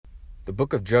The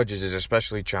book of Judges is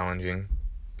especially challenging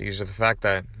because of the fact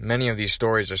that many of these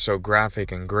stories are so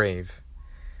graphic and grave.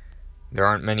 There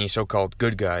aren't many so-called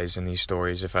good guys in these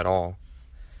stories, if at all.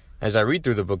 As I read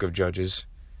through the book of Judges,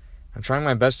 I'm trying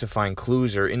my best to find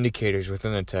clues or indicators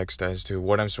within the text as to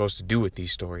what I'm supposed to do with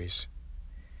these stories.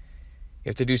 You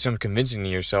have to do some convincing to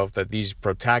yourself that these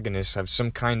protagonists have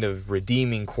some kind of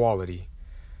redeeming quality,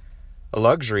 a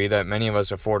luxury that many of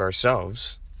us afford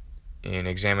ourselves in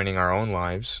examining our own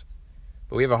lives,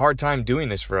 but we have a hard time doing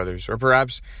this for others, or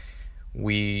perhaps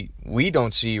we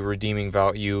don't see redeeming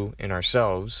value in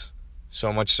ourselves,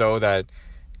 so much so that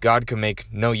God can make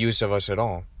no use of us at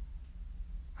all.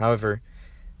 However,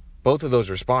 both of those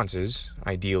responses,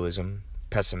 idealism,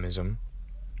 pessimism,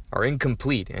 are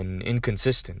incomplete and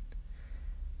inconsistent.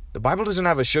 The Bible doesn't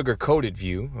have a sugar-coated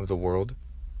view of the world.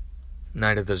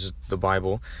 Neither does the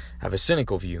Bible have a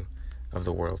cynical view of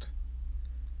the world.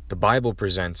 The Bible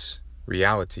presents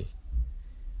reality.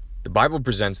 The Bible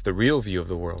presents the real view of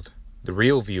the world, the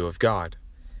real view of God,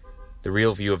 the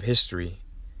real view of history,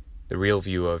 the real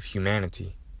view of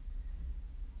humanity.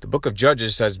 The book of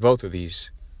Judges says both of these.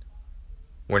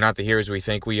 We're not the heroes we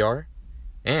think we are,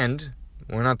 and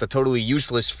we're not the totally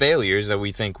useless failures that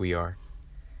we think we are.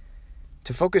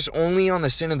 To focus only on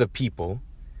the sin of the people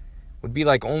would be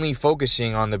like only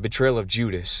focusing on the betrayal of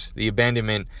Judas, the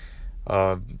abandonment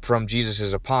from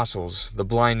Jesus' apostles, the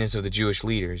blindness of the Jewish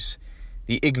leaders,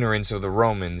 the ignorance of the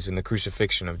Romans, and the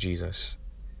crucifixion of Jesus.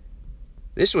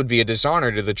 This would be a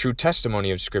dishonor to the true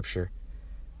testimony of Scripture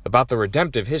about the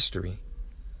redemptive history.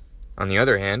 On the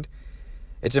other hand,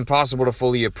 it's impossible to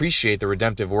fully appreciate the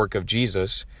redemptive work of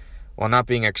Jesus while not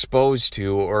being exposed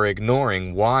to or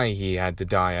ignoring why he had to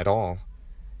die at all,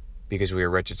 because we are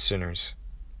wretched sinners.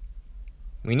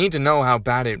 We need to know how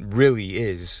bad it really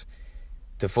is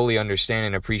to fully understand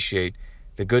and appreciate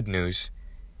the good news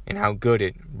and how good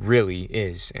it really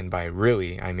is, and by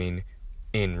really, I mean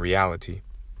in reality.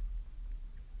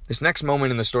 This next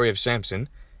moment in the story of Samson,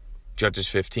 Judges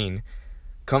 15,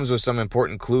 comes with some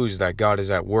important clues that God is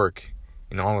at work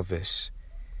in all of this.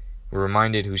 We're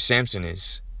reminded who Samson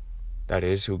is, that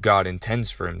is, who God intends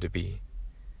for him to be.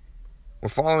 We're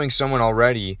following someone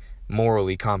already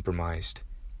morally compromised,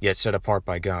 yet set apart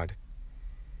by God.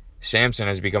 Samson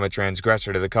has become a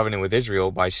transgressor to the covenant with Israel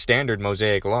by standard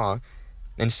Mosaic law,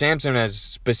 and Samson has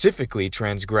specifically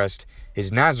transgressed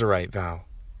his Nazirite vow.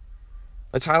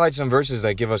 Let's highlight some verses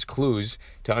that give us clues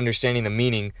to understanding the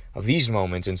meaning of these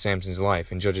moments in Samson's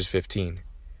life in Judges 15.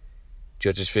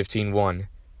 Judges 15:1.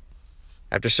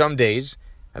 After some days,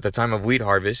 at the time of wheat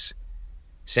harvest,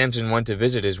 Samson went to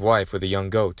visit his wife with a young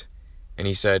goat, and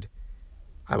he said,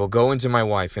 "I will go into my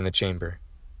wife in the chamber."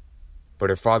 But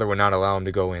her father would not allow him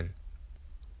to go in.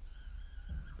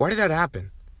 Why did that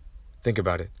happen? Think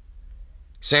about it.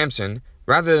 Samson,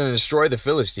 rather than destroy the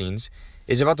Philistines,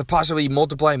 is about to possibly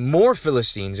multiply more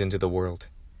Philistines into the world.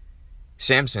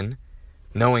 Samson,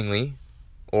 knowingly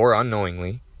or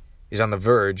unknowingly, is on the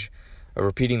verge of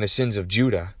repeating the sins of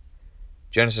Judah.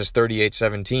 Genesis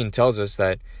 38:17 tells us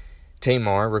that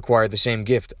Tamar required the same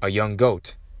gift, a young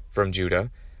goat, from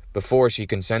Judah before she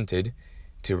consented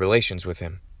to relations with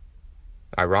him.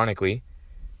 Ironically,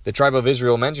 the tribe of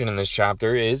Israel mentioned in this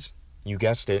chapter is, you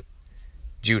guessed it,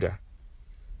 Judah.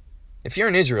 If you're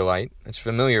an Israelite that's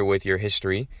familiar with your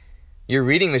history, you're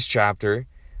reading this chapter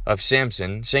of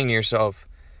Samson saying to yourself,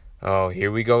 "Oh, here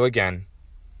we go again."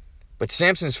 But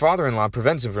Samson's father-in-law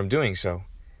prevents him from doing so.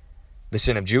 The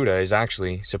sin of Judah is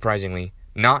actually, surprisingly,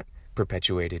 not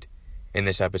perpetuated in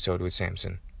this episode with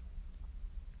Samson.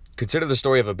 Consider the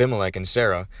story of Abimelech and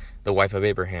Sarah, the wife of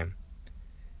Abraham.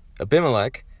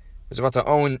 Abimelech was about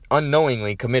to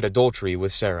unknowingly commit adultery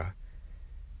with Sarah.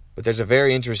 But there's a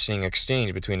very interesting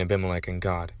exchange between Abimelech and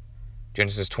God.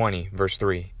 Genesis 20, verse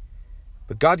 3.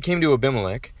 But God came to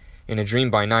Abimelech in a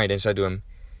dream by night and said to him,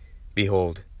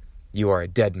 "Behold, you are a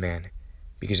dead man,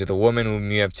 because of the woman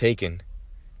whom you have taken,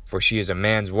 for she is a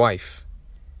man's wife."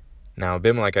 Now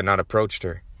Abimelech had not approached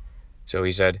her. So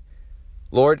he said,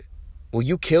 "Lord, will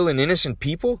you kill an innocent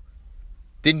people?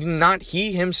 Did not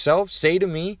he himself say to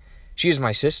me, 'She is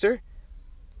my sister'?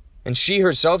 And she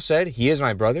herself said, 'He is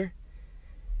my brother'?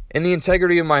 In the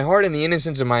integrity of my heart and the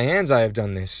innocence of my hands I have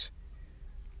done this."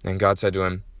 And God said to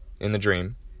him in the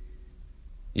dream,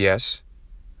 "Yes,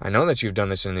 I know that you've done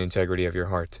this in the integrity of your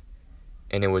heart,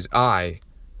 and it was I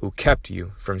who kept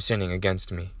you from sinning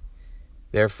against me.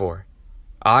 Therefore,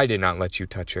 I did not let you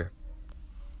touch her."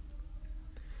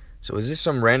 So is this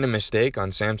some random mistake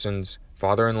on Samson's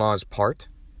father-in-law's part?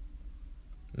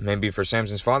 Maybe for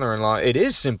Samson's father-in-law, it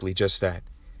is simply just that,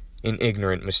 an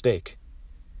ignorant mistake.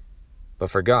 But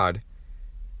for God,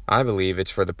 I believe it's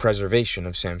for the preservation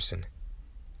of Samson.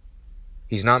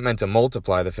 He's not meant to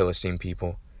multiply the Philistine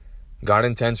people. God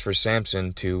intends for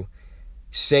Samson to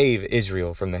save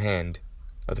Israel from the hand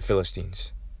of the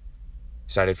Philistines.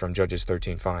 Cited from Judges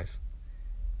 13:5.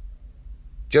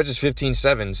 Judges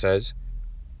 15:7 says,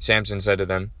 Samson said to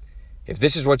them, "If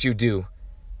this is what you do,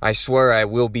 I swear I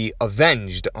will be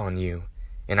avenged on you,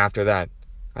 and after that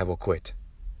I will quit."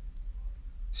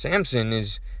 Samson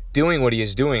is doing what he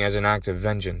is doing as an act of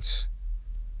vengeance.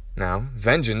 Now,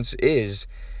 vengeance is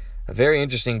a very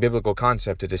interesting biblical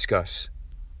concept to discuss.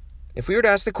 If we were to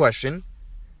ask the question,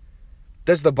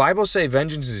 does the Bible say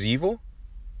vengeance is evil?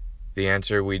 The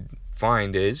answer we'd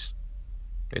find is,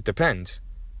 it depends.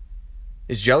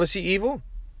 Is jealousy evil?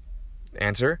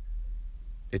 Answer,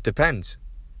 it depends.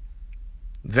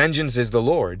 Vengeance is the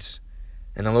Lord's,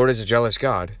 and the Lord is a jealous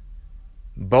God.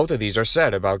 Both of these are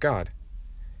said about God.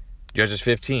 Judges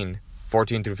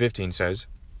 15:14-15 says,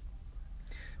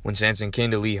 when Samson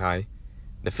came to Lehi,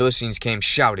 the Philistines came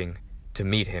shouting to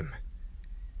meet him.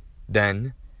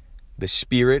 Then the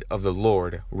Spirit of the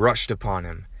Lord rushed upon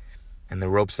him, and the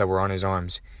ropes that were on his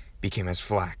arms became as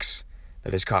flax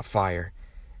that has caught fire,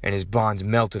 and his bonds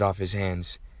melted off his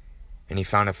hands. And he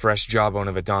found a fresh jawbone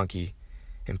of a donkey,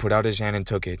 and put out his hand and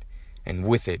took it, and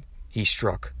with it he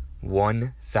struck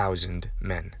 1,000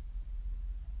 men.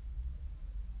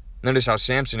 Notice how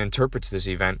Samson interprets this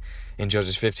event in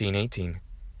Judges 15:18.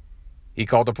 He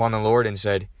called upon the Lord and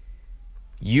said,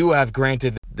 "You have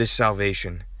granted this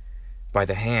salvation by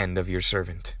the hand of your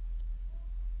servant."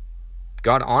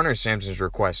 God honors Samson's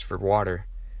request for water.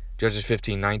 Judges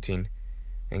 15:19,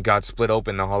 and God split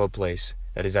open the hollow place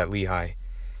that is at Lehi,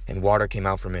 and water came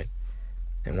out from it.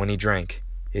 And when he drank,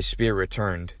 his spirit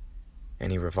returned,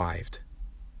 and he revived.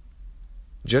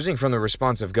 Judging from the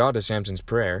response of God to Samson's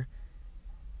prayer,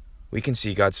 we can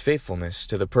see God's faithfulness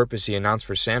to the purpose he announced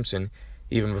for Samson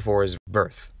even before his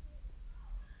birth.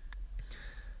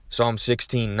 Psalm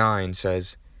 16:9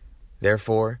 says,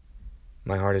 "Therefore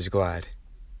my heart is glad,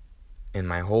 and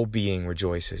my whole being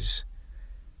rejoices.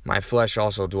 My flesh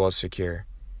also dwells secure.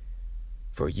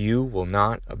 For you will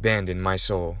not abandon my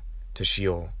soul to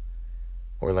Sheol,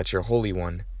 or let your Holy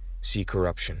One see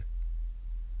corruption."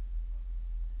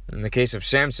 In the case of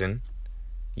Samson,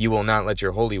 you will not let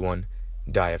your Holy One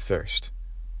die of thirst.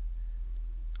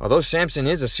 Although Samson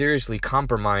is a seriously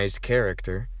compromised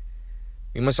character,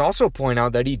 we must also point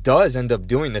out that he does end up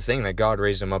doing the thing that God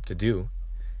raised him up to do,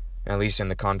 at least in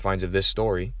the confines of this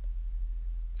story.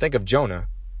 Think of Jonah.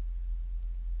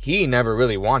 He never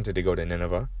really wanted to go to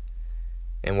Nineveh,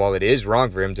 and while it is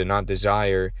wrong for him to not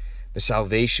desire the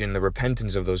salvation, the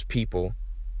repentance of those people,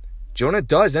 Jonah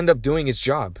does end up doing his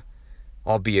job,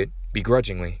 albeit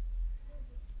begrudgingly.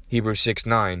 Hebrews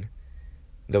 6:9,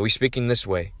 "Though we speak in this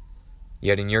way,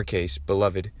 yet in your case,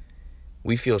 beloved,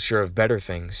 we feel sure of better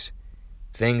things,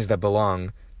 things that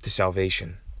belong to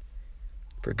salvation.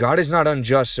 For God is not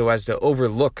unjust so as to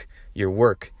overlook your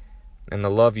work and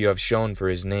the love you have shown for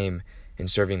his name in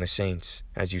serving the saints,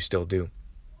 as you still do.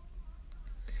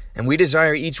 And we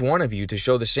desire each one of you to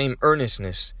show the same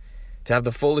earnestness, to have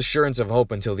the full assurance of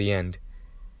hope until the end,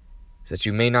 so that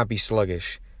you may not be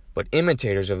sluggish, but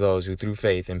imitators of those who through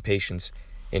faith and patience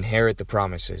inherit the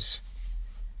promises."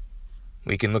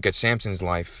 We can look at Samson's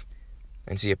life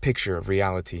and see a picture of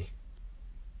reality.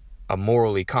 A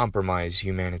morally compromised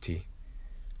humanity.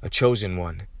 A chosen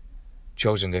one,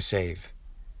 chosen to save.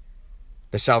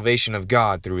 The salvation of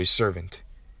God through his servant.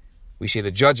 We see the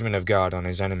judgment of God on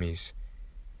his enemies.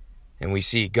 And we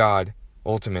see God,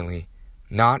 ultimately,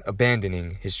 not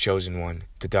abandoning his chosen one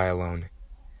to die alone.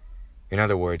 In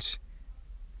other words,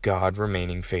 God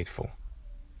remaining faithful.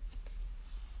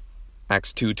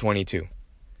 Acts 2:22.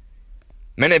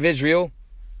 "Men of Israel,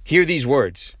 hear these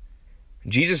words.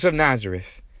 Jesus of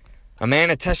Nazareth, a man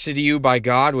attested to you by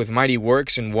God with mighty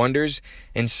works and wonders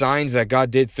and signs that God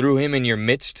did through him in your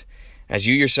midst, as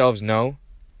you yourselves know.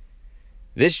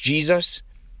 This Jesus,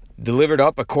 delivered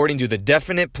up according to the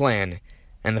definite plan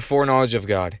and the foreknowledge of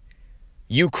God,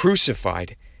 you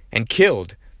crucified and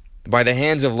killed by the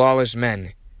hands of lawless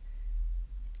men.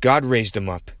 God raised him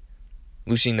up,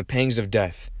 loosing the pangs of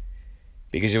death,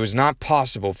 because it was not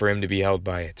possible for him to be held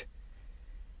by it.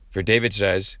 For David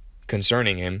says,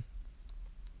 concerning him,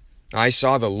 I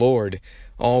saw the Lord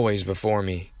always before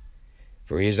me,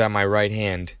 for he is at my right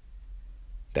hand,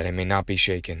 that I may not be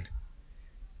shaken.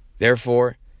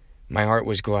 Therefore my heart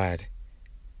was glad,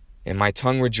 and my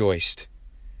tongue rejoiced.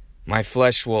 My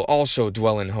flesh will also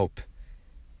dwell in hope,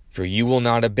 for you will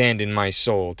not abandon my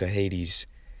soul to Hades,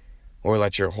 or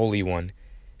let your Holy One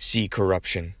see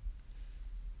corruption.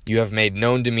 You have made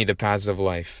known to me the paths of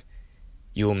life.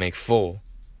 You will make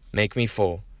me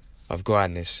full of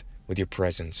gladness with your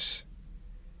presence."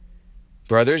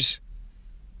 Brothers,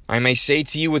 I may say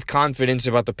to you with confidence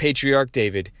about the patriarch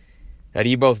David, that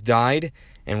he both died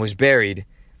and was buried,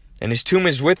 and his tomb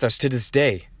is with us to this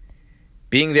day.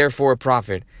 Being therefore a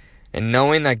prophet, and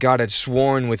knowing that God had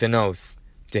sworn with an oath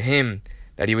to him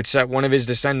that he would set one of his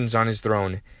descendants on his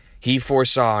throne, he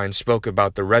foresaw and spoke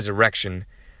about the resurrection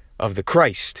of the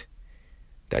Christ,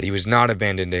 that he was not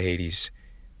abandoned to Hades,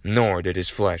 nor did his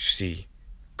flesh see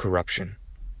corruption.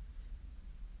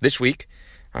 This week,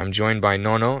 I'm joined by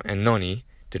Nono and Noni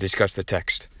to discuss the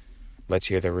text. Let's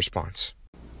hear their response.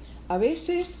 A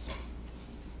veces,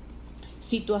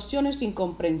 situaciones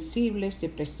incomprensibles se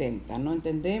presentan. No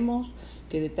entendemos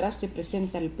que detrás se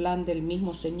presenta el plan del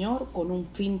mismo Señor con un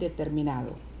fin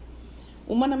determinado.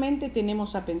 Humanamente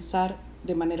tenemos a pensar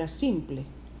de manera simple,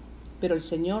 pero el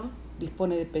Señor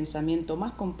dispone de pensamiento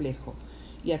más complejo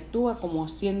y actúa como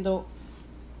haciendo,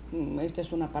 esta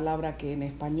es una palabra que en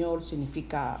español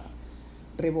significa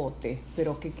rebote,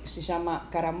 pero que se llama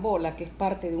carambola, que es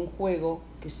parte de un juego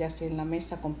que se hace en la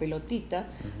mesa con pelotita,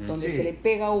 donde se le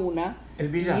pega una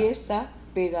y esa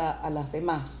pega a las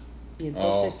demás y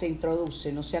entonces se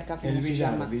introduce, no sé acá cómo se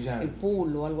llama, el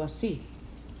pool o algo así.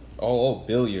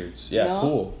 Billiards, yeah, ¿no?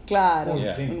 pool. Claro,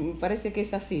 Yeah. Me parece que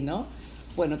es así, ¿no?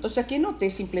 Bueno, entonces aquí noté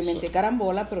simplemente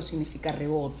carambola, pero significa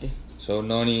rebote. So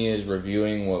Noni is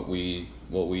reviewing what we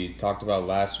talked about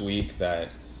last week,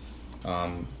 that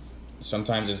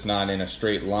sometimes it's not in a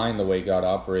straight line the way God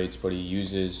operates, but he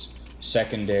uses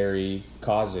secondary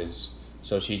causes.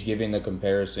 So she's giving the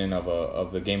comparison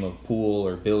of the game of pool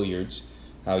or billiards,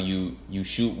 how you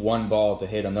shoot one ball to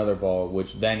hit another ball,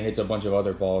 which then hits a bunch of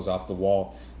other balls off the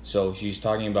wall. So she's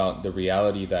talking about the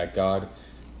reality that God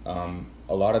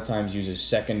a lot of times uses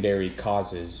secondary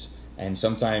causes, and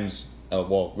sometimes,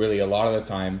 really a lot of the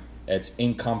time, it's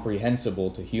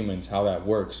incomprehensible to humans how that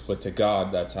works, but to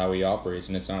God, that's how he operates,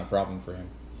 and it's not a problem for him.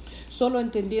 Solo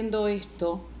entendiendo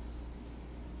esto,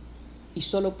 y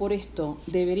solo por esto,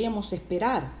 deberíamos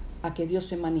esperar a que Dios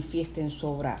se manifieste en su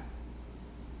obrar.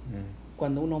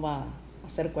 Cuando uno va a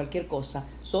hacer cualquier cosa,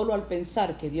 solo al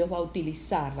pensar que Dios va a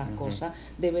utilizar las cosas,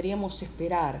 deberíamos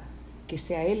esperar que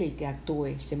sea Él el que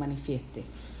actúe, se manifieste.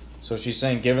 So she's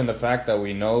saying, given the fact that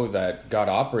we know that God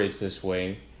operates this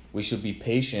way, we should be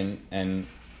patient and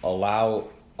allow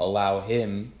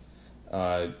him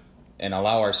and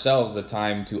allow ourselves the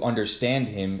time to understand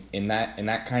him in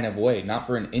that kind of way, not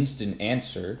for an instant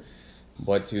answer,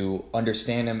 but to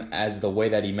understand him as the way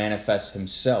that he manifests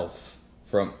himself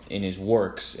in his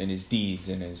works, in his deeds,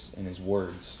 in his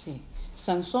words. Sí.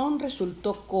 Sansón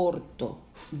resultó corto,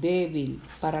 débil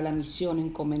para la misión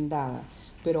encomendada,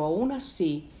 pero aún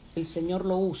así el Señor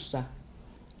lo usa,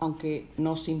 aunque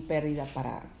no sin pérdida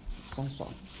para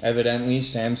Sansón. Evidently,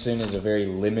 Samson is a very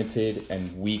limited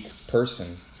and weak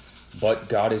person, but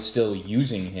God is still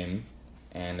using him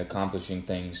and accomplishing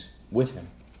things with him.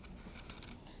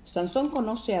 Sansón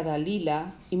conoce a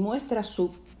Dalila y muestra su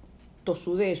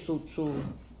tosudez, su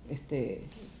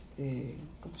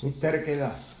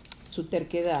terquedad. Su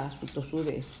terquedad, su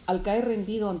tosudez, al caer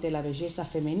rendido ante la belleza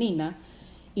femenina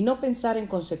y no pensar en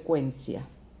consecuencia.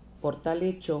 Por tal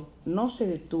hecho, no se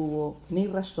detuvo ni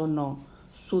razonó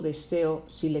su deseo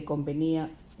si le convenía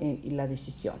la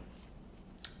decisión.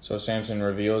 So Samson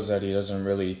reveals that he doesn't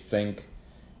really think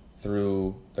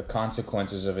through the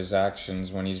consequences of his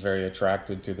actions when he's very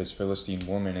attracted to this Philistine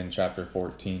woman in chapter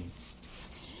 14.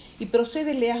 Y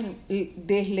procede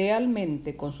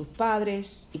deslealmente con sus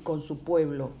padres y con su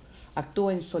pueblo.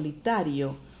 Actúa en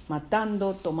solitario,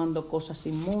 matando, tomando cosas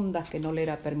inmundas que no le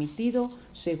era permitido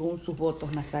según sus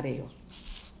votos nazareos.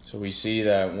 So we see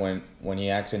that when he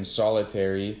acts in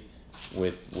solitary,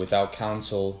 without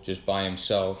counsel, just by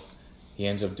himself, he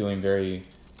ends up doing very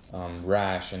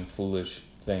rash and foolish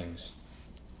things.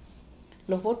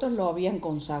 Los votos lo habían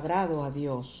consagrado a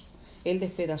Dios. Él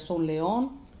despedazó un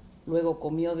león, luego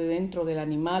comió de dentro del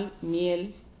animal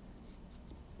miel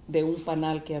de un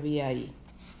panal que había ahí.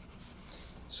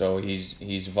 So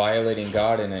he's violating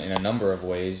God in a number of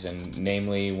ways, and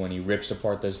namely when he rips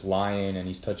apart this lion and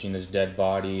he's touching this dead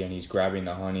body and he's grabbing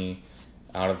the honey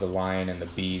out of the lion and the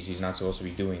bees. He's not supposed to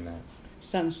be doing that.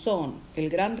 Sansón, el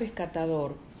gran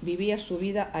rescatador, vivía su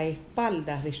vida a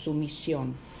espaldas de su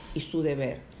misión y su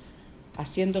deber,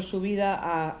 haciendo su vida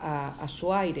a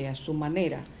su aire, a su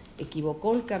manera.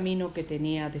 Equivocó el camino que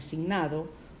tenía designado,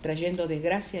 trayendo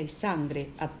desgracia y sangre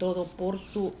a todo por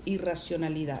su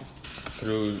irracionalidad.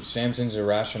 Through Samson's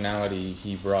irrationality,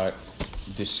 he brought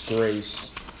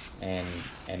disgrace and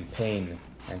pain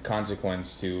and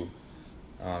consequence to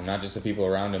not just the people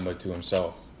around him, but to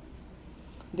himself.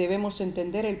 Debemos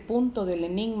entender el punto del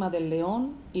enigma del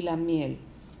león y la miel.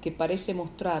 que parece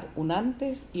mostrar un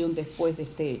antes y un después de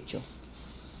este hecho.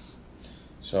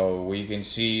 So we can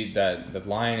see that the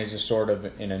lion is a sort of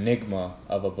an enigma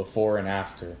of a before and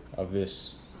after of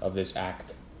this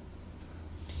act.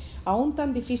 Aún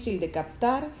tan difícil de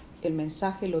captar, el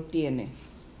mensaje lo tiene.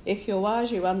 Es Jehová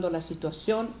llevando la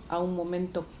situación a un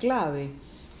momento clave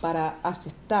para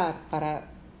asestar, para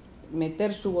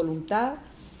meter su voluntad,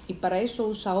 y para eso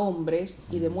usa hombres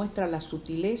y demuestra la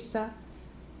sutileza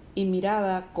y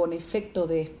mirada con efecto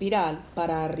de espiral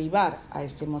para arribar a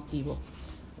ese motivo.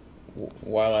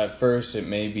 While at first it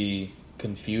may be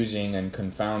confusing and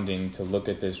confounding to look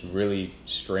at this really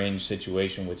strange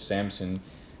situation with Samson,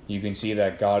 you can see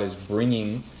that God is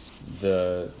bringing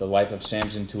the life of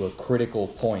Samson to a critical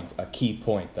point, a key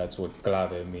point. That's what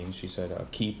clave means. She said a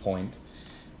key point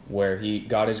where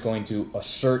God is going to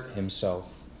assert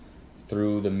himself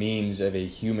through the means of a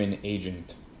human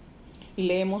agent. Y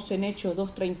leemos en Hechos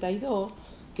 2:32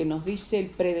 que nos dice el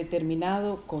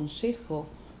predeterminado consejo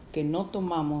que no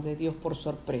tomamos de Dios por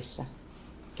sorpresa,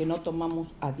 que no tomamos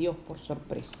a Dios por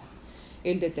sorpresa.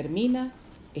 Él determina,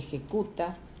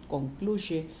 ejecuta,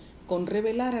 concluye con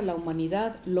revelar a la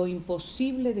humanidad lo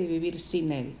imposible de vivir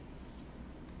sin Él,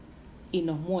 y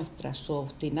nos muestra su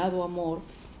obstinado amor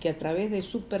que a través de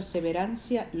su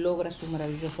perseverancia logra su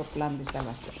maravilloso plan de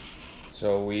salvación.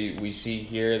 So we see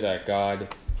here that God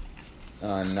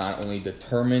not only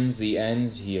determines the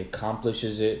ends, he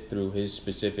accomplishes it through his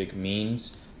specific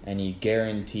means, and he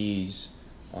guarantees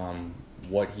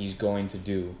what he's going to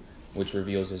do, which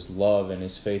reveals his love and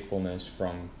his faithfulness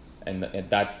and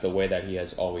that's the way that he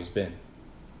has always been.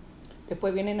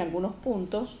 Después vienen algunos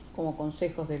puntos, como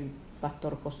consejos del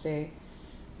pastor José: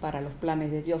 para los planes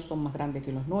de Dios son más grandes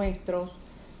que los nuestros,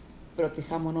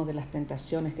 protejámonos de las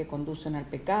tentaciones que conducen al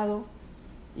pecado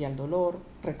y al dolor,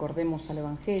 recordemos al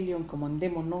Evangelio,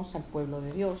 encomendémonos al pueblo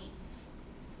de Dios.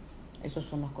 Esos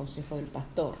son los consejos del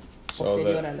pastor.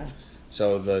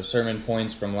 So the sermon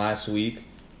points from last week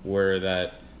were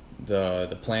that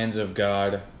the plans of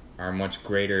God are much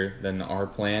greater than our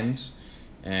plans,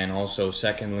 and also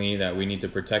secondly that we need to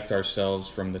protect ourselves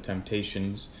from the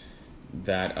temptations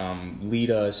that lead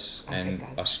us and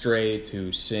astray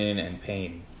to sin and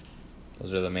pain.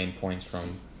 Those are the main points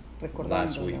from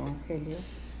last week. El Evangelio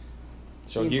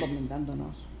So y here,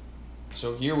 encomendándonos.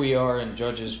 so here we are in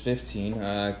Judges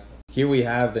 15. Here we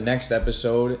have the next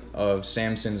episode of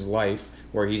Samson's life,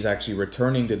 where he's actually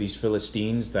returning to these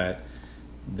Philistines that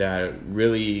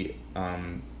really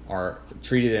are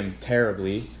treated him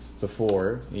terribly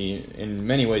before. He, in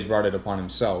many ways, brought it upon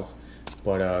himself.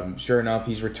 But sure enough,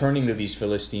 he's returning to these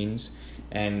Philistines,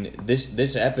 and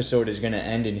this episode is going to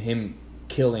end in him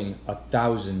killing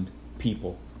 1,000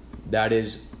 people. That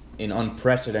is an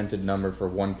unprecedented number for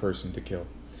one person to kill.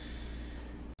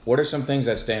 What are some things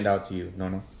that stand out to you,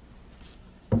 Nono?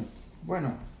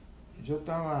 Bueno, yo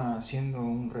estaba haciendo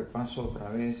un repaso otra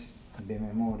vez de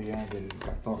memoria del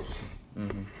 14.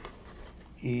 Mm-hmm.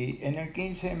 Y en el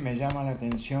 15 me llama la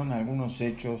atención algunos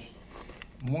hechos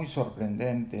muy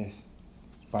sorprendentes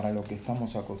para lo que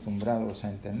estamos acostumbrados a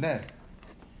entender.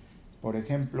 Por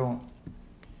ejemplo,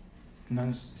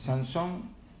 Sansón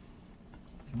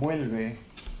vuelve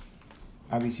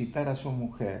a visitar a su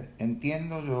mujer.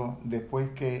 Entiendo yo,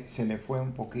 después que se le fue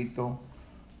un poquito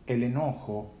el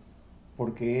enojo,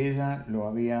 porque ella lo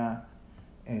había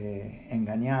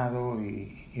engañado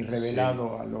y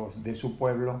revelado a los de su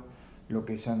pueblo lo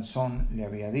que Sansón le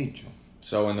había dicho.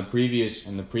 So in the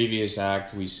previous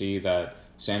act, we see that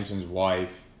Samson's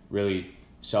wife really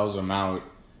sells him out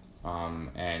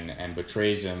and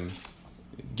betrays him.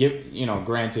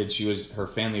 Granted, her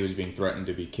family was being threatened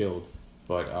to be killed,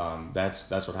 but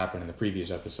that's what happened in the previous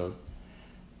episode.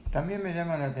 También me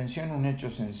llama la atención un hecho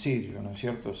sencillo, ¿no es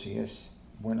cierto? Si es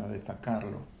bueno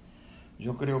destacarlo.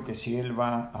 Yo creo que si él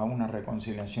va a una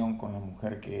reconciliación con la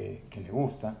mujer que le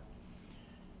gusta,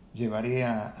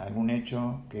 llevaría algún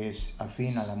hecho que es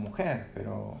afín a la mujer,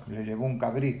 pero le llevó un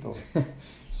cabrito.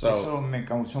 Eso me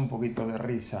causó un poquito de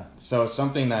risa. So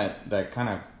something that kind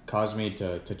of caused me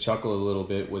to chuckle a little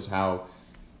bit was how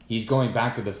he's going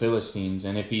back to the Philistines,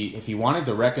 and if he wanted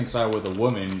to reconcile with a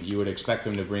woman, you would expect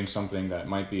him to bring something that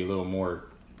might be a little more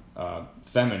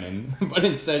feminine, but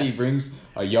instead he brings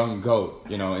a young goat,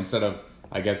 instead of,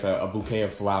 I guess, a bouquet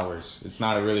of flowers. It's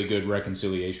not a really good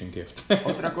reconciliation gift.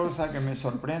 Otra cosa que me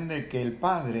sorprende, que el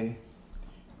padre,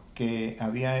 que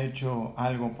había hecho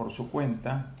algo por su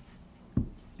cuenta,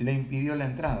 le impidió la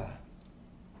entrada.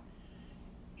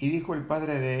 Y dijo el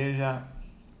padre de ella,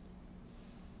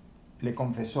 le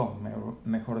confesó,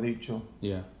 mejor dicho,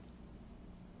 Yeah.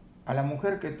 a la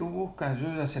mujer que tú buscas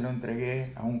yo ya se lo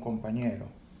entregué a un compañero.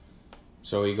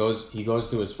 So he goes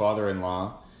to his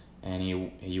father-in-law, and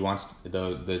he wants,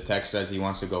 the text says he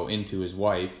wants to go into his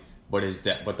wife,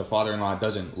 but the father-in-law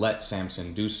doesn't let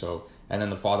Samson do so, and then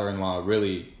the father-in-law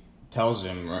really tells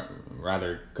him,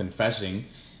 rather confessing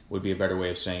would be a better way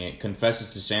of saying it,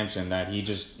 confesses to Samson that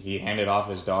he handed off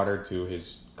his daughter to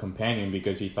his companion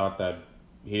because he thought that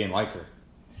he didn't like her.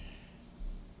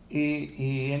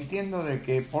 Y entiendo de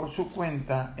que por su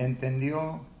cuenta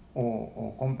entendió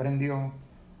o comprendió,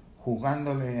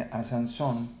 juzgándole a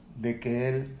Sansón, de que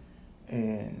él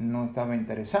no estaba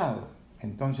interesado.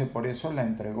 Entonces por eso la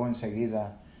entregó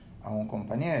enseguida a un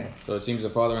compañero. So it seems the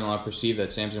father-in-law perceived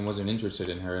that Samson wasn't interested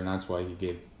in her, and that's why he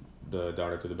gave the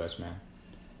daughter to the best man.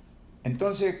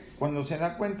 Entonces, cuando se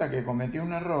da cuenta que cometió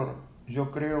un error, yo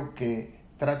creo que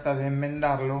trata de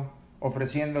enmendarlo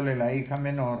ofreciéndole la hija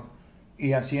menor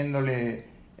y haciéndole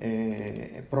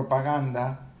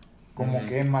propaganda como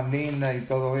que es más linda y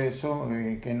todo eso,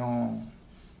 que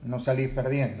no salís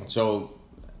perdiendo. So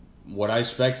what I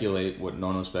speculate, what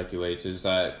Nono speculates, is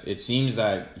that it seems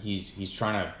that he's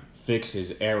trying to fix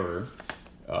his error,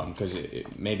 because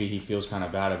maybe he feels kind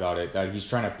of bad about it, that he's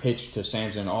trying to pitch to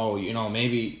Samson, oh, you know,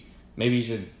 maybe you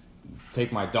should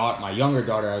take my younger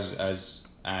daughter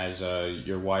as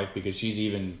your wife, because she's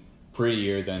even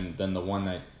prettier than the one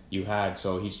that you had.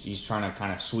 So he's trying to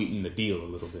kind of sweeten the deal a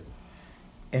little bit.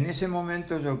 En ese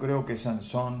momento yo creo que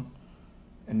Sansón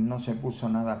no se puso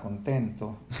nada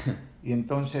contento y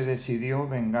entonces decidió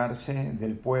vengarse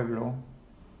del pueblo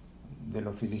de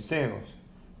los filisteos.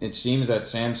 It seems that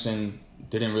Samson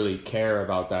didn't really care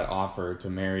about that offer to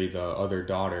marry the other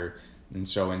daughter, and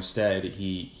so instead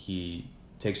he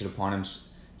takes it upon him.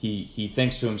 He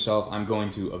thinks to himself, I'm going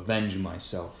to avenge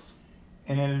myself.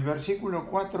 En el versículo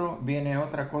 4 viene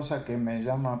otra cosa que me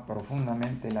llama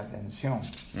profundamente la atención.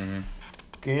 Mm-hmm.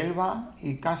 Que él va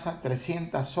y caza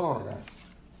 300 zorras.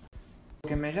 Lo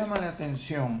que me llama la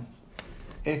atención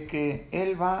es que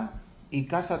él va y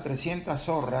caza 300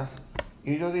 zorras,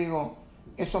 y yo digo,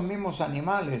 esos mismos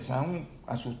animales, aún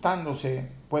asustándose,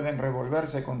 pueden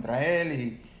revolverse contra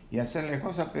él y hacerle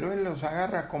cosas, pero él los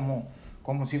agarra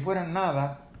como si fueran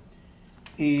nada,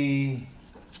 y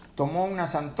tomó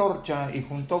unas antorchas y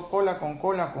juntó cola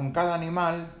con cada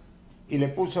animal, y le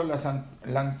puso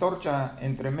la antorcha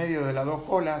entre medio de las dos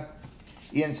colas,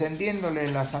 y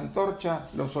encendiéndole las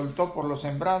antorchas lo soltó por los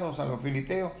sembrados a los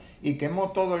filisteos y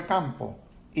quemó todo el campo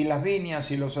y las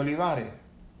viñas y los olivares.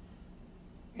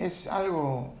 Es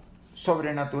algo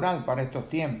sobrenatural para estos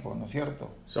tiempos, ¿no es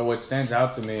cierto? So what stands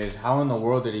out to me is, how in the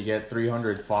world did he get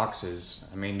 300 foxes?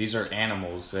 I mean, these are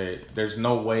animals. There's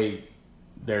no way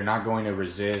they're not going to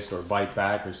resist or bite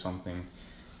back or something.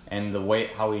 And the way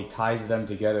how he ties them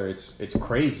together, it's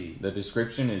crazy. The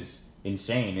description is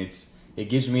insane. It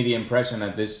gives me the impression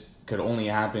that this could only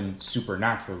happen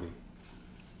supernaturally.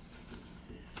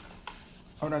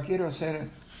 Ahora quiero hacer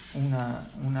una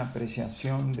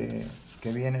apreciación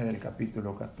que viene del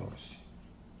capítulo 14.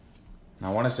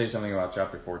 Now I want to say something about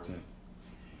chapter 14.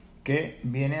 Que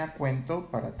viene a cuento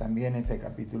para también este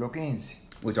capítulo 15.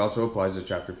 Which also applies to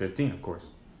chapter 15, of course.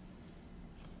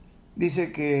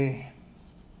 Dice que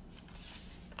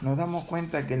nos damos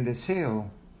cuenta que el deseo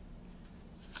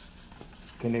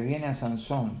que le viene a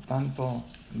Sansón, tanto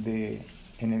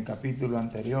en el capítulo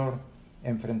anterior,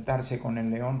 enfrentarse con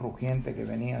el león rugiente que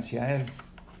venía hacia él,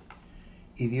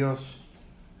 y Dios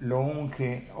lo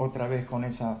unge otra vez con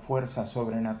esa fuerza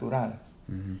sobrenatural.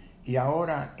 Mm-hmm. Y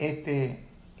ahora este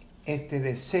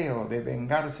deseo de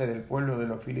vengarse del pueblo de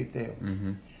los filisteos,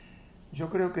 Mm-hmm. yo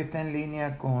creo que está en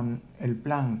línea con el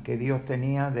plan que Dios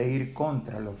tenía de ir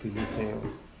contra los filisteos.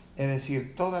 Es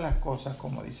decir, todas las cosas,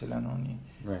 como dice la Noni,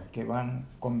 Right. que van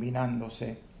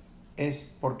combinándose,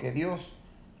 es porque Dios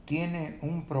tiene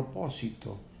un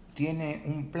propósito, tiene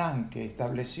un plan que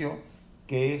estableció,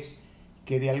 que es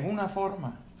que de alguna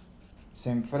forma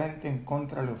se enfrenten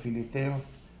contra los filisteos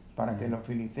para que los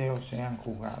filisteos sean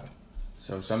juzgados.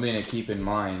 So something to keep in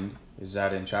mind is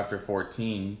that in chapter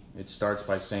 14, it starts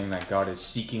by saying that God is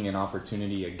seeking an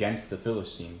opportunity against the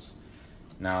Philistines.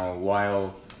 Now,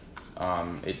 while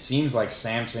it seems like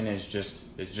Samson is just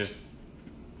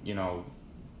you know,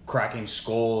 cracking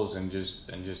skulls and just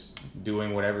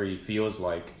doing whatever he feels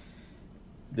like,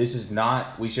 this is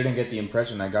not, we shouldn't get the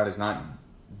impression that God is not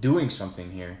doing something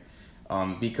here,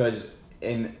 because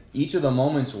in each of the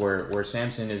moments where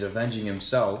Samson is avenging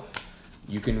himself,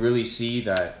 you can really see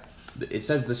that it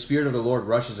says the Spirit of the Lord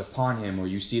rushes upon him, or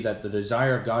you see that the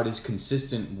desire of God is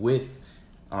consistent with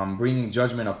bringing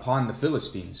judgment upon the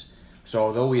Philistines. So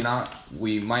although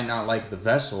we might not like the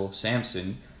vessel,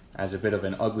 Samson, as a bit of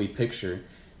an ugly picture,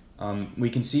 we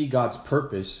can see God's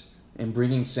purpose in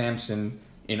bringing Samson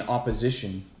in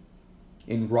opposition,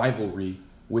 in rivalry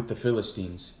with the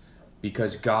Philistines,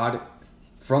 because God,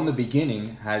 from the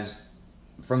beginning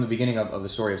of the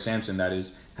story of Samson, that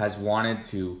is, has wanted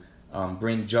to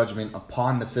bring judgment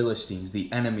upon the Philistines, the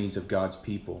enemies of God's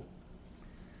people.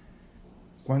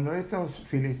 Cuando estos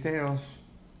filisteos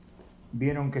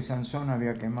vieron que Sansón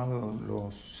había quemado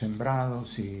los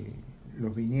sembrados y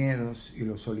los viñedos y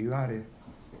los olivares,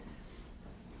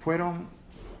 fueron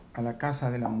a la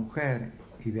casa de la mujer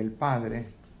y del padre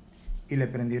y le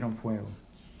prendieron fuego.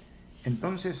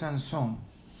 Entonces Sansón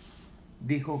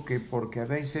dijo que porque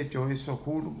habéis hecho eso,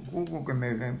 juro que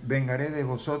me vengaré de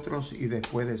vosotros y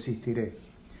después desistiré.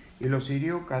 Y los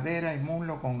hirió cadera y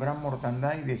muslo con gran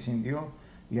mortandad y descendió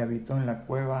y habitó en la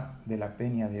cueva de la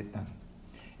peña de Etán.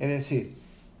 Es decir,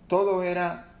 todo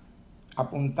era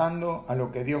apuntando a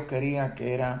lo que Dios quería,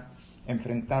 que era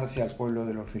enfrentarse al pueblo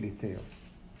de los filisteos.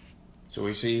 So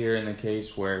we see here in the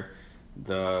case where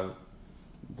the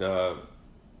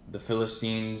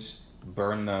Philistines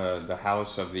burn the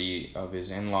house of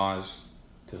his in-laws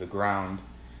to the ground.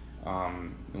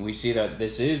 And we see that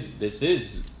this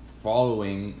is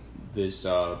following this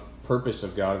purpose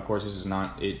of God. Of course, this is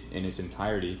not it in its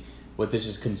entirety, but this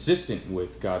is consistent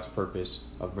with God's purpose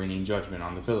of bringing judgment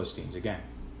on the Philistines again.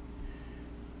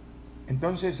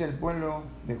 Entonces el pueblo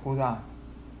de Judá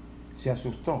se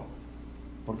asustó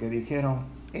porque dijeron,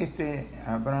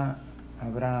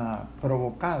 habrá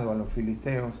provocado a los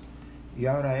filisteos y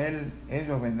ahora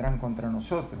ellos vendrán contra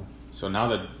nosotros. So now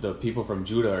the people from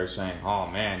Judah are saying, oh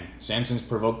man, Samson's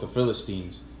provoked the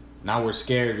Philistines. Now we're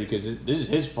scared because this is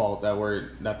his fault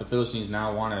that the Philistines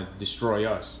now want to destroy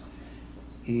us.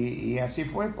 Y así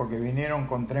fue, porque vinieron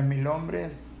con 3,000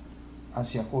 hombres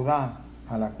hacia Judá,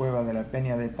 a la cueva de la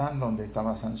peña de Etán, donde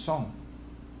estaba Sansón.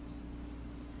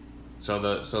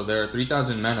 So there are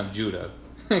 3,000 men of Judah,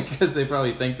 because they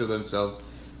probably think to themselves,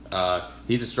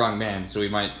 he's a strong man, so we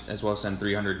might as well send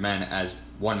 300 men as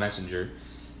one messenger.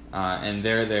 And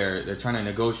they're trying to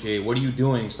negotiate. What are you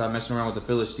doing? Stop messing around with the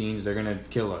Philistines. They're going to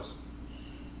kill us.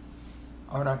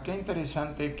 Ahora, qué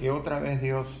interesante que otra vez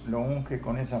Dios lo unge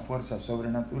con esa fuerza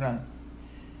sobrenatural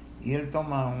y él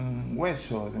toma un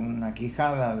hueso de una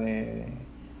quijada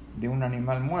de un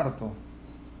animal muerto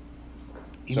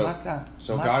y mata.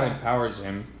 God empowers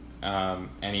him,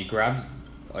 and he grabs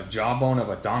a jawbone of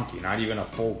a donkey, not even a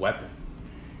full weapon.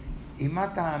 Y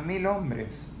mata a 1,000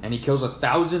 hombres. And he kills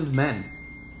 1,000 men.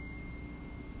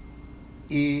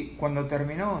 Y cuando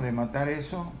terminó de matar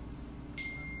eso,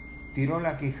 tiró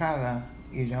la quijada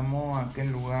y llamó a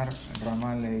aquel lugar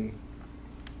Ramalei.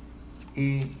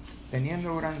 Y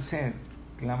teniendo gran sed,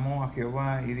 clamó a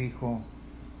Jehová y dijo,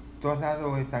 tú has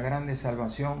dado esta grande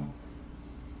salvación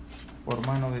por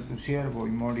mano de tu siervo,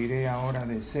 y moriré ahora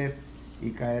de sed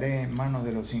y caeré en manos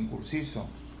de los incircuncisos.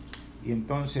 Y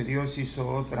entonces Dios hizo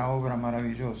otra obra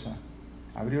maravillosa.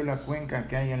 Abrió la cuenca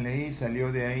que hay en Leí,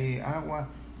 salió de ahí agua,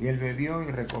 y él bebió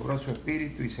y recobró su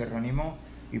espíritu y se reanimó,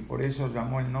 y por eso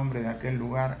llamó el nombre de aquel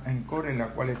lugar Encore, la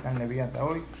cual está en Leví hasta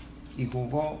hoy, y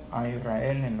jugó a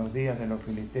Israel en los días de los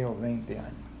filisteos 20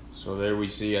 años. So there we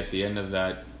see at the end of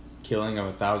that killing of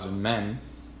 1,000 men,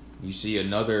 you see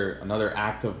another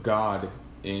act of God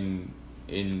in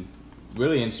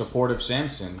really in support of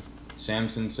Samson.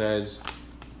 Samson says,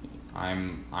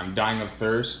 I'm dying of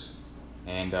thirst,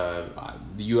 and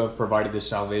you have provided this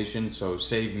salvation, so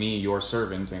save me, your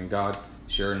servant. And God,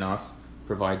 sure enough,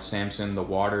 provides Samson the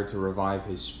water to revive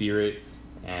his spirit,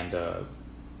 and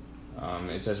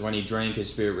it says when he drank, his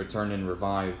spirit returned and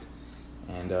revived.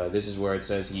 And this is where it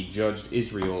says he judged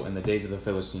Israel in the days of the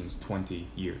Philistines 20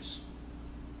 years.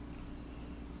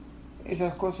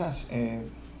 Esas cosas,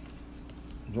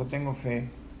 yo tengo fe,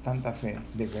 tanta fe,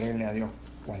 de creerle a Dios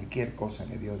cualquier cosa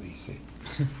que Dios dice.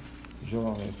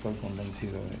 Yo estoy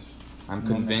convencido de eso. I'm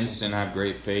convinced and have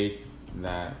great faith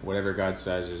that whatever God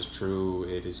says is true,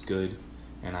 it is good,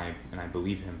 and I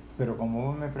believe Him. Pero como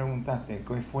vos me preguntaste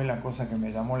qué fue la cosa que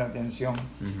me llamó la atención,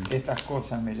 estas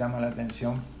cosas me llaman la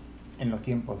atención en los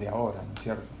tiempos de ahora, ¿no es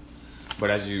cierto? But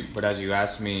as you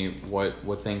asked me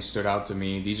what things stood out to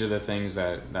me, these are the things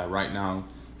that right now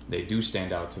they do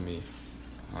stand out to me,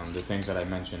 the things that I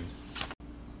mentioned.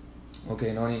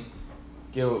 Okay, Noni,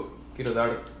 quiero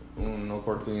dar una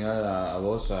oportunidad a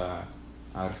vos a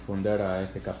responder a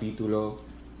este capítulo.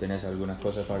 ¿Tenés algunas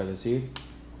cosas para decir?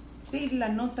 Sí, la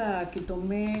nota que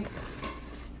tomé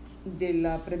de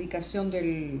la predicación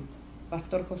del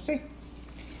pastor José.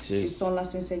 Sí. Son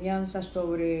las enseñanzas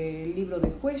sobre el libro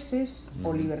de jueces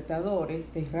o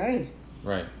libertadores de Israel.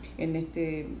 Right. En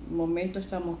este momento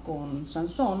estamos con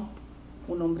Sansón,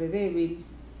 un hombre débil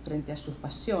frente a sus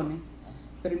pasiones,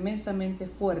 pero inmensamente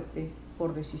fuerte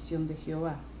por decisión de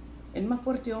Jehová. El más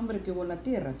fuerte hombre que hubo en la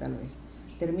tierra, tal vez,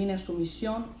 termina su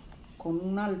misión con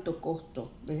un alto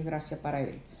costo de desgracia para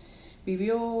él.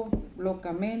 Vivió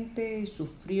locamente y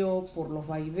sufrió por los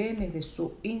vaivenes de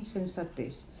su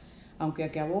insensatez, aunque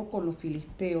acabó con los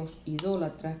filisteos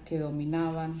idólatras que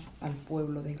dominaban al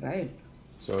pueblo de Israel.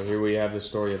 So here we have the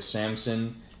story of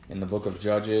Samson in the book of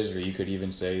Judges, or you could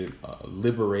even say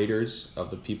liberators of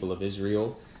the people of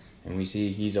Israel. And we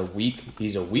see he's a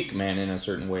weak man in a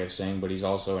certain way of saying, but he's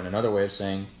also in another way of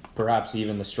saying perhaps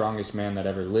even the strongest man that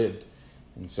ever lived.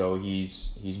 And so he's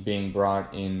being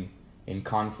brought in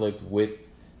conflict with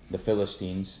the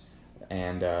Philistines,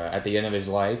 and at the end of his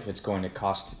life, it's going to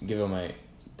give him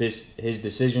his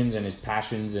decisions and his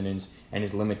passions and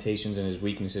his limitations and his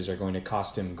weaknesses are going to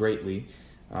cost him greatly,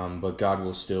 but God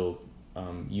will still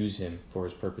use him for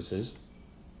his purposes.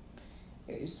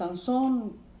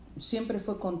 Sansón siempre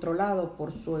fue controlado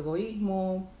por su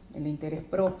egoísmo, el interés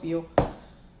propio,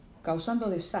 causando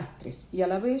desastres, y a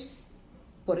la vez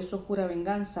por eso jura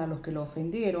venganza a los que lo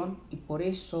ofendieron y por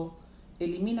eso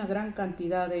elimina gran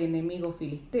cantidad de enemigos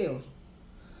filisteos.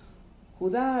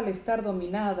 Judá, al estar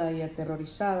dominada y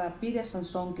aterrorizada, pide a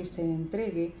Sansón que se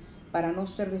entregue para no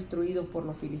ser destruidos por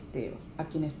los filisteos, a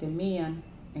quienes temían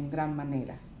en gran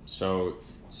manera. So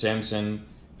Samson,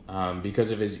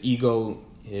 because of his ego,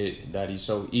 that he's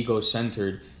so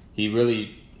ego-centered, he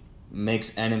really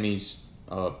makes enemies,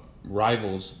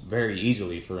 rivals, very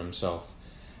easily for himself.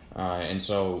 And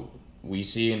so we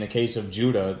see in the case of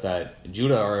Judah that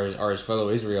Judah are his fellow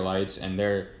Israelites, and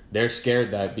they're scared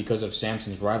that because of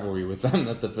Samson's rivalry with them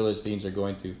that the Philistines are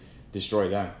going to destroy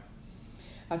them.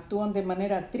 Actúan de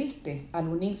manera triste al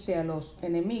unirse a los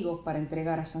enemigos para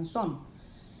entregar a Sansón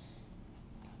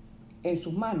en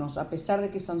sus manos, a pesar de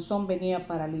que Sansón venía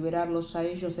para liberarlos a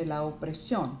ellos de la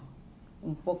opresión,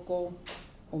 un poco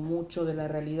o mucho de la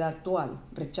realidad actual.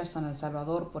 Rechazan al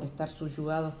Salvador por estar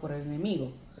subyugados por el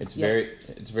enemigo. It's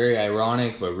very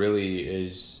ironic, but really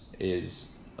is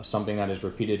something that has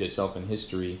repeated itself in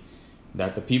history,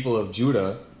 that the people of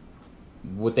Judah,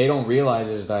 what they don't realize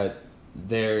is that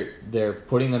they're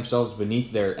putting themselves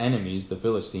beneath their enemies, the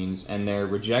Philistines, and they're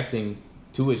rejecting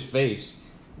to his face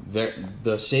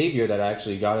the savior that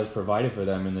actually God has provided for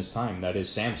them in this time, that is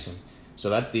Samson. So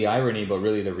that's the irony, but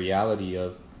really the reality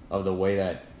of the way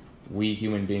that we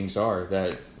human beings are,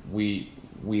 that we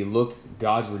look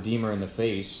God's Redeemer in the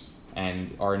face,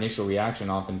 and our initial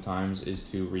reaction oftentimes is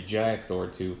to reject or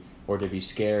to be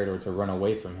scared or to run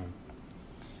away from him.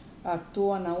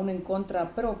 Actúan aún en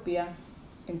contra propia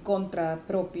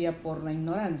por la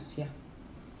ignorancia.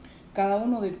 Cada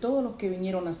uno de todos los que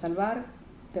vinieron a salvar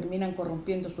terminan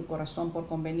corrompiendo su corazón por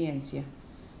conveniencia.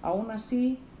 Aún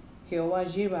así, Jehová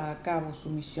lleva a cabo su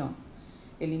misión.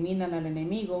 Eliminan al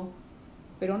enemigo,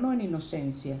 pero no en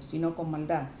inocencia, sino con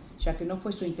maldad, ya que no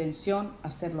fue su intención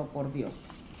hacerlo por Dios.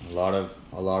 A lot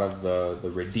of the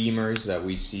redeemers that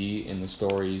we see in the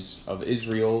stories of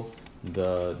Israel,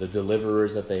 the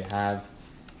deliverers that they have,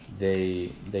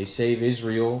 they save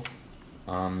Israel,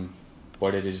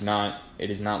 but it is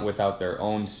not without their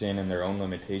own sin and their own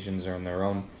limitations or in their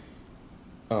own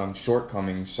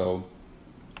shortcomings. So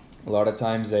a lot of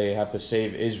times they have to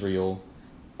save Israel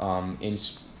in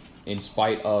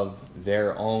spite of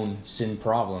their own sin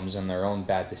problems and their own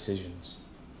bad decisions.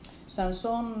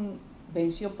 Sansón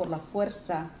venció por la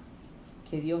fuerza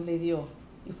que Dios le dio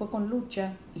y fue con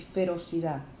lucha y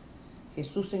ferocidad.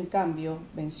 Jesús, en cambio,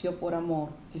 venció por amor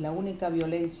y la única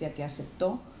violencia que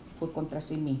aceptó fue contra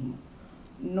sí mismo.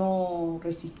 No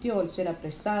resistió el ser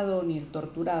apresado ni el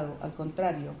torturado, al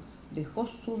contrario, dejó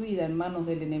su vida en manos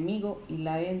del enemigo y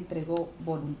la entregó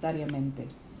voluntariamente.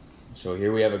 So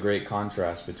here we have a great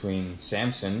contrast between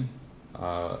Samson,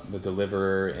 the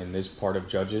deliverer in this part of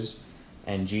Judges,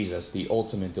 and Jesus, the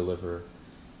ultimate deliverer.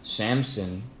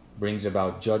 Samson brings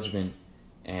about judgment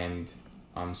and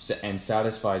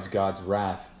satisfies God's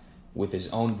wrath with his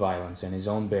own violence and his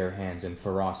own bare hands and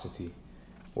ferocity,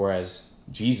 whereas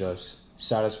Jesus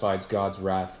satisfies God's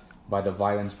wrath by the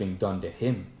violence being done to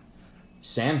him.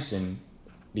 Samson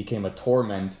became a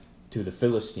torment to the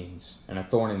Philistines and a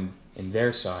thorn in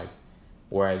their side,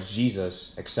 whereas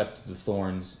Jesus accepted the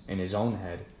thorns in his own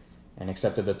head and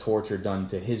accepted the torture done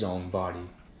to his own body.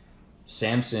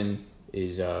 Samson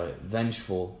is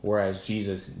vengeful, whereas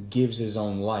Jesus gives his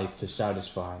own life to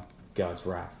satisfy God's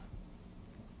wrath.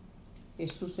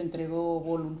 Jesús se entregó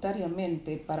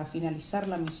voluntariamente para finalizar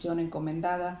la misión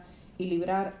encomendada y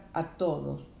librar a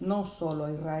todos, no solo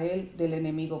a Israel, del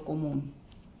enemigo común.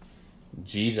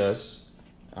 Jesus,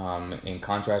 in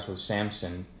contrast with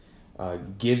Samson,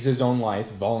 gives his own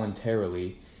life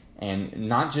voluntarily, and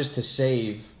not just to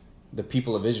save the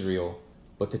people of Israel,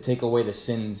 but to take away the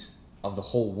sins of the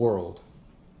whole world,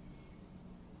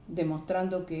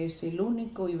 demostrando que es el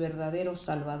único y verdadero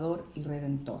Salvador y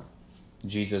Redentor.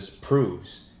 Jesus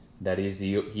proves that he is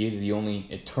the only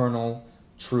eternal,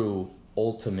 true,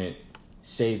 ultimate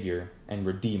Savior and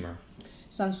Redeemer.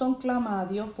 Sansón clama a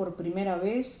Dios por primera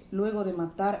vez luego de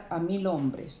matar a 1000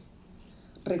 hombres.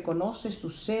 Reconoce su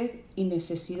sed y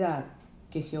necesidad,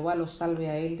 que Jehová lo salve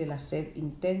a él de la sed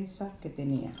intensa que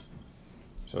tenía.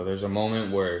 So there's a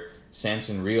moment where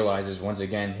Samson realizes once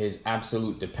again his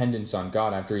absolute dependence on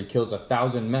God. After he kills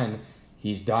 1,000 men,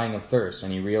 he's dying of thirst,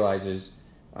 and he realizes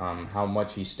how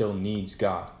much he still needs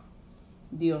God.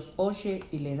 Dios oye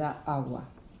y le da agua.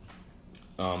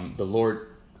 The Lord,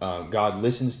 God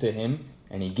listens to him,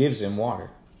 and he gives him water.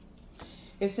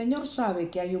 El Señor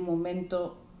sabe que hay un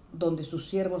momento donde sus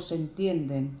siervos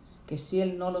entienden que si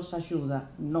Él no los ayuda,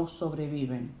 no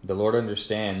sobreviven. The Lord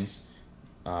understands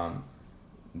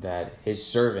that his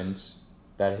servants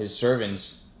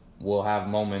will have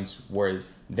moments where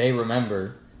they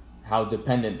remember how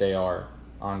dependent they are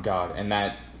on God, and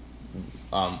that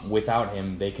without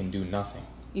him they can do nothing.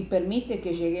 Y permite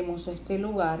que lleguemos a este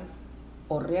lugar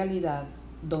o realidad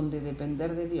donde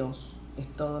depender de Dios es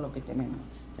todo lo que tenemos.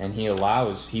 And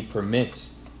he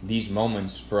permits these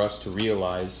moments for us to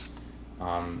realize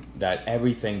that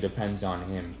everything depends on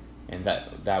him, and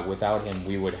that without him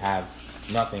we would have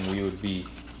nothing. We would be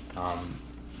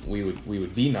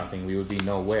nothing. We would be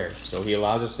nowhere. So he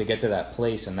allows us to get to that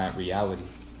place and that reality.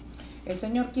 El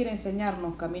Señor quiere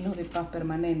enseñarnos caminos de paz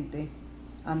permanente,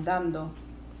 andando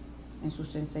en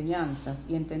sus enseñanzas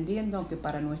y entendiendo que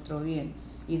para nuestro bien,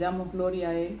 y damos gloria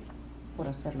a Él por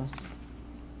hacerlo así.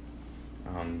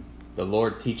 The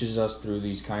Lord teaches us through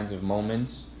these kinds of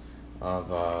moments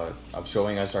of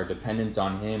showing us our dependence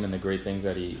on him and the great things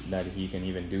that he can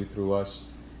even do through us.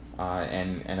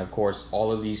 And of course,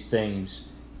 all of these things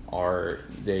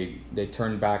they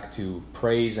turn back to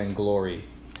praise and glory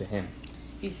to him.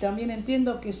 Y también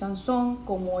entiendo que Sansón,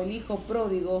 como el hijo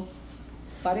pródigo,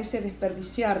 parece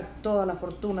desperdiciar toda la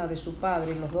fortuna de su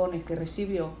padre, los dones que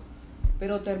recibió,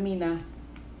 pero termina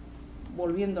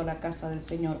volviendo a la casa del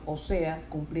Señor, o sea,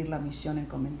 cumplir la misión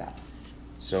encomendada.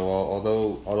 So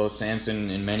although Samson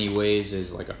in many ways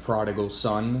is like a prodigal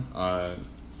son,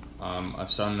 a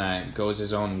son that goes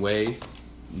his own way,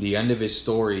 the end of his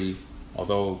story,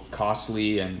 although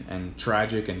costly and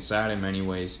tragic and sad in many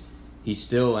ways, he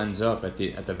still ends up at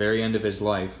the very end of his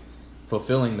life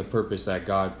fulfilling the purpose that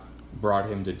God brought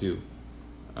him to do.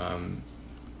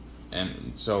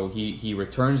 And so he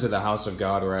returns to the house of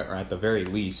God, or at the very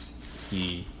least,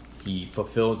 he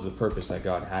fulfills the purpose that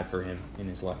God had for him in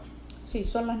his life. Sí,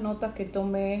 son las notas que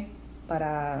tomé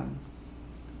para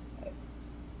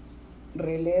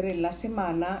releer en la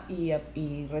semana y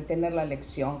retener la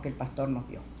lección que el pastor nos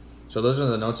dio. So those are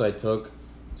the notes I took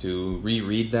to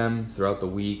reread them throughout the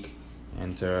week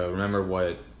and to remember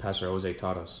what Pastor Jose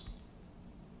taught us.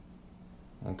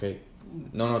 Okay.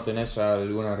 No tenés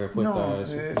alguna respuesta.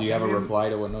 No, Do you have a reply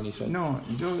to what Noni said? No,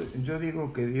 yo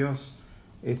digo que Dios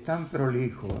es tan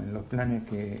prolijo en los planes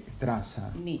que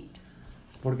traza. Neat.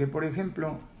 Porque, por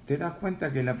ejemplo, te das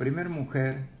cuenta que la primera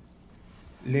mujer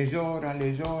le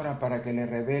llora para que le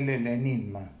revele el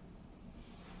enigma.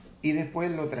 Y después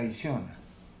lo traiciona.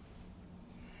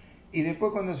 Y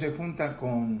después cuando se junta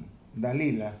con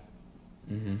Dalila,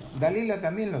 Dalila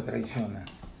también lo traiciona.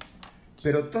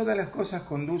 Pero todas las cosas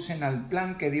conducen al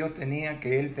plan que Dios tenía,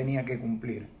 que él tenía que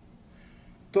cumplir.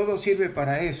 Todo sirve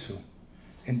para eso.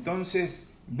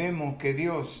 Entonces vemos que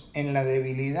Dios en la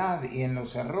debilidad y en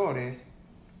los errores,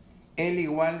 él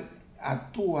igual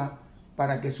actúa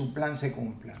para que su plan se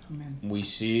cumpla. Amen. We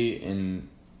see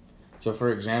so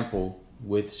for example,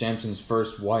 with Samson's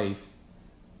first wife,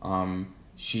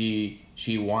 she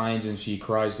whines and she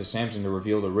cries to Samson to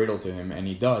reveal the riddle to him, and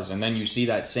he does. And then you see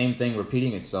that same thing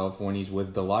repeating itself when he's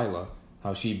with Delilah,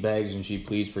 how she begs and she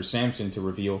pleads for Samson to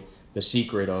reveal the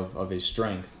secret of his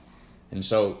strength. And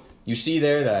so you see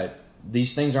there that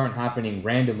these things aren't happening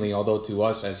randomly, although to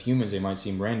us as humans they might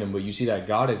seem random, but you see that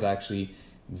God is actually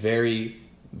very,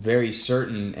 very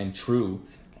certain and true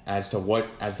as to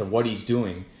what he's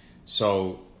doing.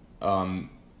 So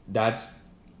that's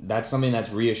something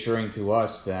that's reassuring to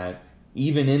us, that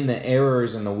even in the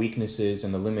errors and the weaknesses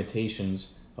and the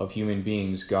limitations of human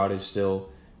beings, God is still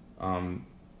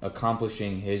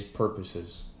accomplishing his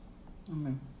purposes.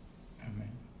 Amen. Amén.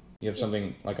 You have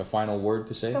something like a final word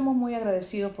to say? Estamos muy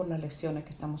agradecidos por las lecciones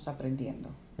que estamos aprendiendo.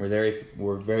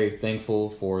 We're very thankful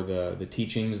for the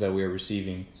teachings that we are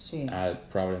receiving Sí,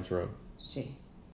 at Providence Road. sí.